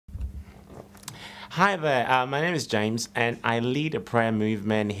Hi there, my name is James and I lead a prayer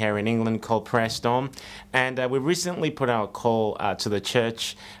movement here in England called Prayer Storm, and we recently put out a call to the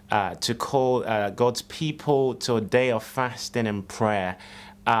church to call God's people to a day of fasting and prayer.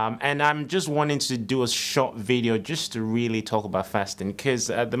 And I'm just wanting to do a short video just to really talk about fasting, because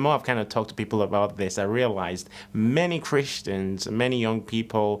the more I've kind of talked to people about this, I realized many Christians, many young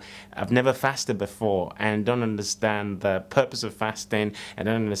people have never fasted before and don't understand the purpose of fasting and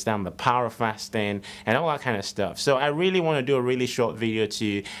don't understand the power of fasting and all that kind of stuff. So I really want to do a really short video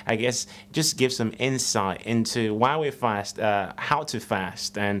to, I guess, just give some insight into why we fast, how to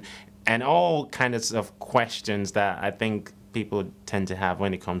fast, and all kinds of questions that I think people tend to have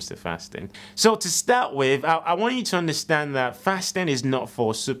when it comes to fasting. So to start with, I want you to understand that fasting is not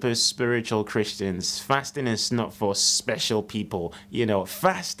for super spiritual Christians. Fasting is not for special people. You know,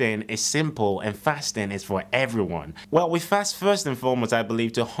 fasting is simple and fasting is for everyone. Well, we fast first and foremost, I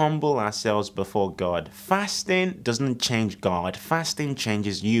believe, to humble ourselves before God. Fasting doesn't change God. Fasting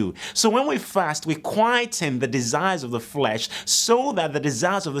changes you. So when we fast, we quieten the desires of the flesh so that the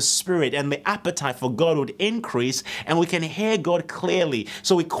desires of the spirit and the appetite for God would increase, and we can hear God clearly.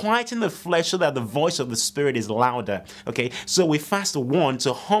 So we quieten the flesh so that the voice of the spirit is louder. Okay, so we fast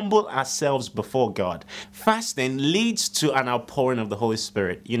to humble ourselves before God. Fasting leads to an outpouring of the Holy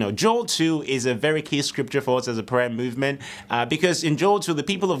Spirit. You know, Joel 2 is a very key scripture for us as a prayer movement, because in Joel 2, the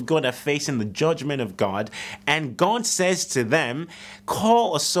people of God are facing the judgment of God, and God says to them,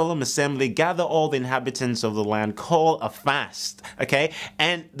 call a solemn assembly, gather all the inhabitants of the land, call a fast. Okay,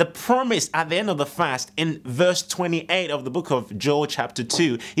 and the promise at the end of the fast in verse 28 of the book of Joel chapter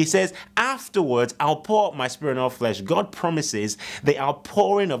 2, he says, afterwards I'll pour out my spirit on all flesh. God promises the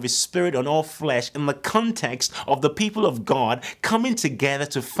outpouring of his spirit on all flesh in the context of the people of God coming together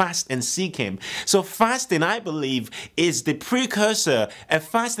to fast and seek him. So fasting, I believe, is the precursor, and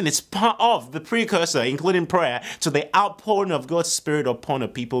fasting is part of the precursor, including prayer, to the outpouring of God's spirit upon a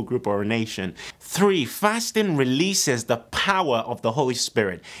people, group, or a nation. 3, fasting releases the power of the Holy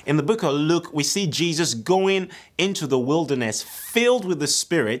Spirit. In the book of Luke, we see Jesus going into the wilderness filled with the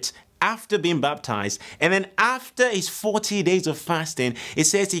Spirit after being baptized, and then after his 40 days of fasting, it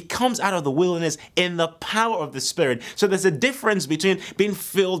says he comes out of the wilderness in the power of the Spirit. So there's a difference between being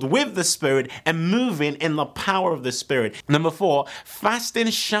filled with the Spirit and moving in the power of the Spirit. Number 4,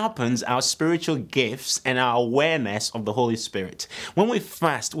 fasting sharpens our spiritual gifts and our awareness of the Holy Spirit. When we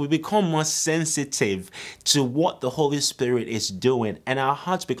fast, we become more sensitive to what the Holy Spirit is doing, and our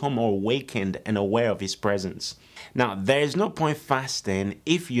hearts become more awakened and aware of his presence. Now, there is no point fasting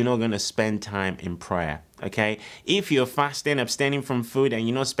if you're not going to spend time in prayer. Okay, if you're fasting, abstaining from food, and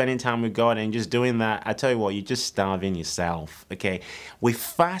you're not spending time with God and just doing that, I tell you what, you're just starving yourself. Okay, we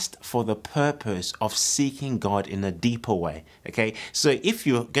fast for the purpose of seeking God in a deeper way. Okay, so if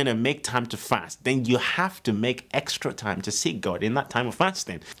you're gonna make time to fast, then you have to make extra time to seek God in that time of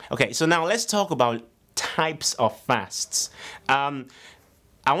fasting. Okay, so now let's talk about types of fasts. I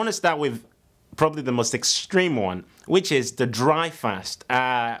want to start with probably the most extreme one, which is the dry fast.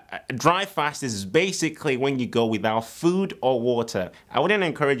 Dry fast is basically when you go without food or water. I wouldn't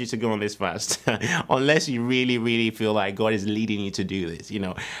encourage you to go on this fast unless you really feel like God is leading you to do this.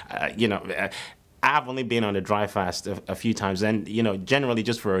 I've only been on a dry fast a few times, and generally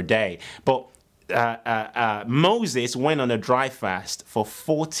just for a day. But Moses went on a dry fast for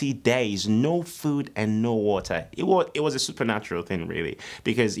 40 days, no food and no water. It was a supernatural thing, really,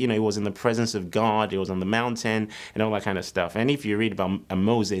 because he was in the presence of God. He was on the mountain and all that kind of stuff. And if you read about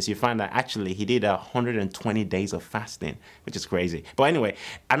Moses, you find that actually he did 120 days of fasting, which is crazy. But anyway,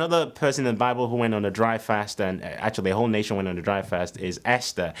 another person in the Bible who went on a dry fast, and actually the whole nation went on a dry fast, is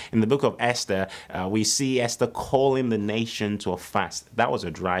Esther. In the book of Esther, we see Esther calling the nation to a fast. That was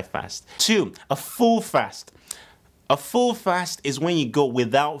a dry fast. 2, a full fast. A full fast is when you go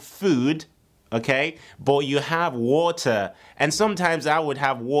without food, okay, but you have water. And sometimes I would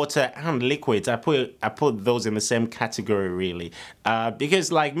have water and liquids. I put those in the same category, really,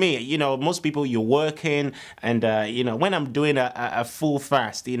 because like me, most people, you're working, and when I'm doing a full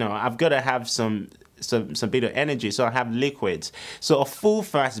fast, I've got to have some bit of energy, so I have liquids. So a full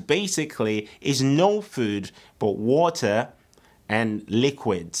fast basically is no food but water and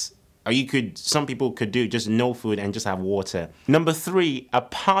liquids. Or some people could do just no food and just have water. Number 3, a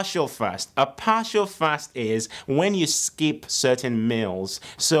partial fast. A partial fast is when you skip certain meals.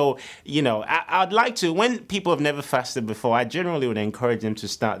 So, I'd like to, when people have never fasted before, I generally would encourage them to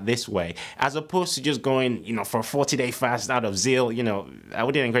start this way, as opposed to just going, for a 40-day fast out of zeal. I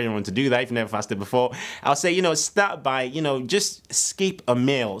wouldn't encourage anyone to do that if you've never fasted before. I'll say, start by, just skip a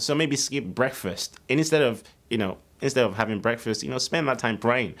meal. So maybe skip breakfast. And instead of, instead of having breakfast, spend that time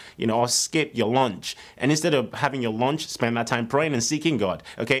praying, or skip your lunch. And instead of having your lunch, spend that time praying and seeking God.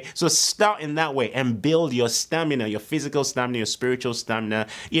 Okay, so start in that way and build your stamina, your physical stamina, your spiritual stamina.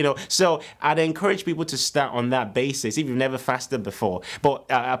 So I'd encourage people to start on that basis if you've never fasted before. But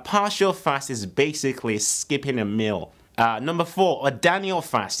a partial fast is basically skipping a meal. Number 4, a Daniel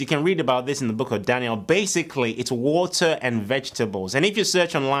fast. You can read about this in the book of Daniel. Basically, it's water and vegetables. And if you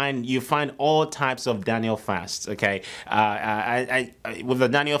search online, you find all types of Daniel fasts, okay? With the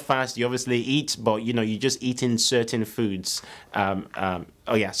Daniel fast, you obviously eat, but, you just eat in certain foods.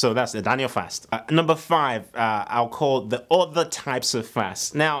 Oh yeah, so that's the Daniel fast. Number 5, I'll call the other types of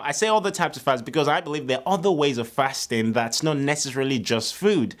fasts. Now, I say other types of fasts because I believe there are other ways of fasting that's not necessarily just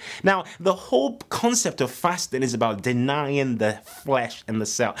food. Now, the whole concept of fasting is about denying the flesh and the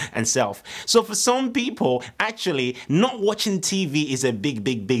self. So for some people, actually, not watching TV is a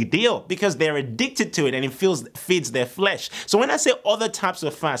big deal because they're addicted to it and it feeds their flesh. So when I say other types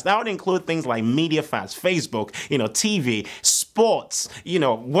of fast, that would include things like media fast, Facebook, TV, sports,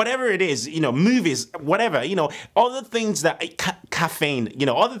 whatever it is, movies, whatever, other things that, caffeine,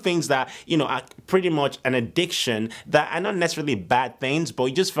 other things that, are pretty much an addiction that are not necessarily bad things, but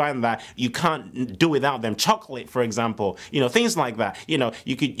you just find that you can't do without them. Chocolate, for example, things like that,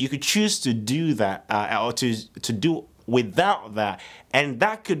 you could choose to do that, or to do without that. And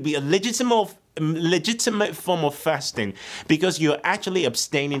that could be a legitimate form of fasting because you're actually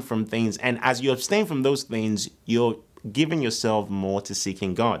abstaining from things. And as you abstain from those things, you're giving yourself more to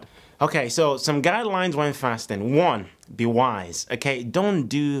seeking God. Okay, so some guidelines when fasting. 1, be wise. Okay, don't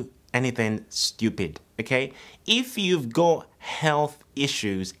do anything stupid. Okay, if you've got health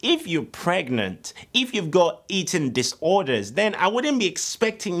issues, if you're pregnant, if you've got eating disorders, then I wouldn't be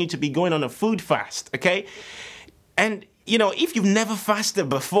expecting you to be going on a food fast. Okay, and if you've never fasted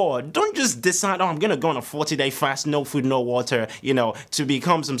before, don't just decide, oh, I'm going to go on a 40-day fast, no food, no water, to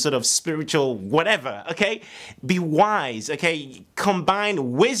become some sort of spiritual whatever, okay? Be wise, okay?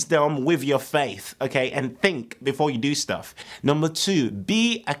 Combine wisdom with your faith, okay? And think before you do stuff. Number 2,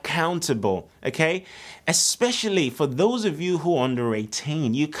 be accountable, okay? Especially for those of you who are under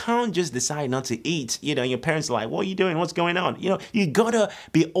 18, you can't just decide not to eat. Your parents are like, what are you doing? What's going on? You gotta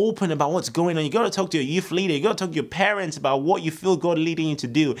be open about what's going on. You gotta talk to your youth leader. You gotta talk to your parents about what you feel God leading you to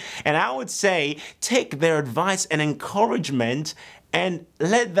do. And I would say, take their advice and encouragement and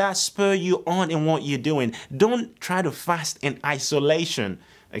let that spur you on in what you're doing. Don't try to fast in isolation,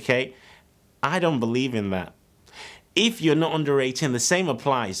 okay? I don't believe in that. If you're not under 18, the same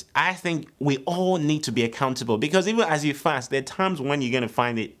applies. I think we all need to be accountable because even as you fast, there are times when you're going to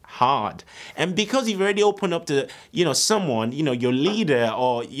find it hard. And because you've already opened up to, someone, your leader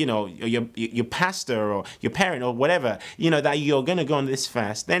or, your pastor or your parent or whatever, that you're going to go on this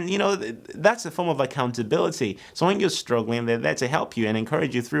fast, then, that's a form of accountability. So when you're struggling, they're there to help you and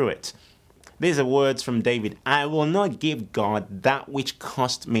encourage you through it. These are words from David. I will not give God that which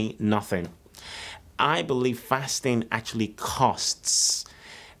cost me nothing. I believe fasting actually costs,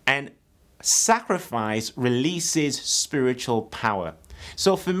 and sacrifice releases spiritual power.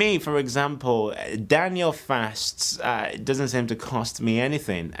 So for me, for example, Daniel fasts doesn't seem to cost me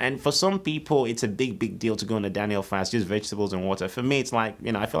anything. And for some people, it's a big deal to go on a Daniel fast, just vegetables and water. For me, it's like,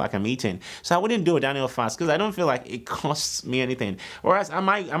 I feel like I'm eating. So I wouldn't do a Daniel fast because I don't feel like it costs me anything. Whereas I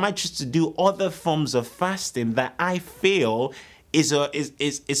might choose to do other forms of fasting that I feel is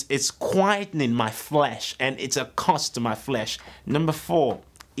quietening my flesh, and it's a cost to my flesh. Number 4,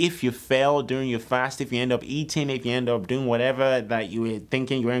 if you fail during your fast, if you end up eating, if you end up doing whatever that you were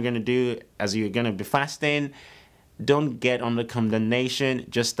thinking you weren't going to do as you're going to be fasting, don't get under condemnation.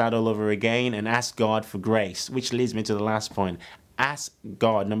 Just start all over again and ask God for grace, which leads me to the last point. Ask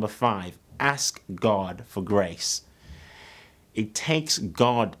God. Number 5, ask God for grace. It takes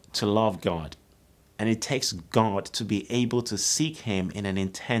God to love God. And it takes God to be able to seek Him in an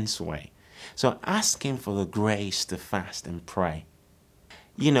intense way. So ask Him for the grace to fast and pray.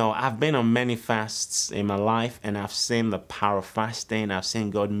 I've been on many fasts in my life and I've seen the power of fasting. I've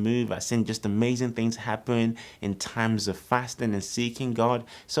seen God move. I've seen just amazing things happen in times of fasting and seeking God.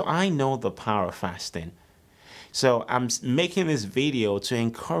 So I know the power of fasting. So I'm making this video to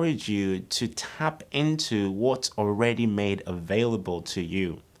encourage you to tap into what's already made available to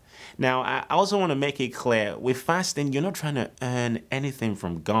you. Now, I also want to make it clear, with fasting, you're not trying to earn anything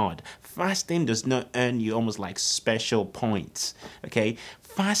from God. Fasting does not earn you almost like special points, okay?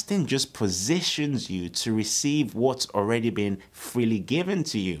 Fasting just positions you to receive what's already been freely given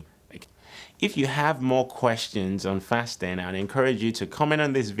to you. If you have more questions on fasting, I'd encourage you to comment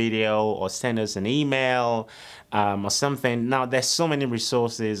on this video or send us an email or something. Now, there's so many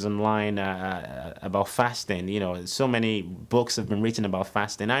resources online about fasting. So many books have been written about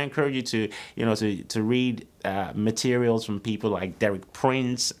fasting. I encourage you to read materials from people like Derek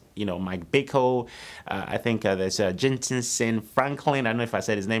Prince, Mike Bickle. I think there's Jensen Franklin. I don't know if I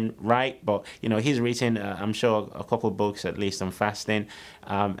said his name right, but he's written, I'm sure, a couple of books at least on fasting.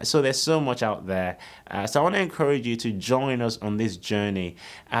 So there's so much out there. So I want to encourage you to join us on this journey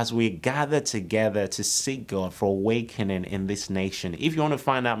as we gather together to seek God for awakening in this nation. If you want to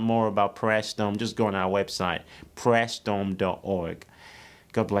find out more about Prayer Storm, just go on our website, prayerstorm.org.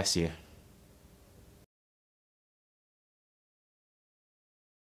 God bless you.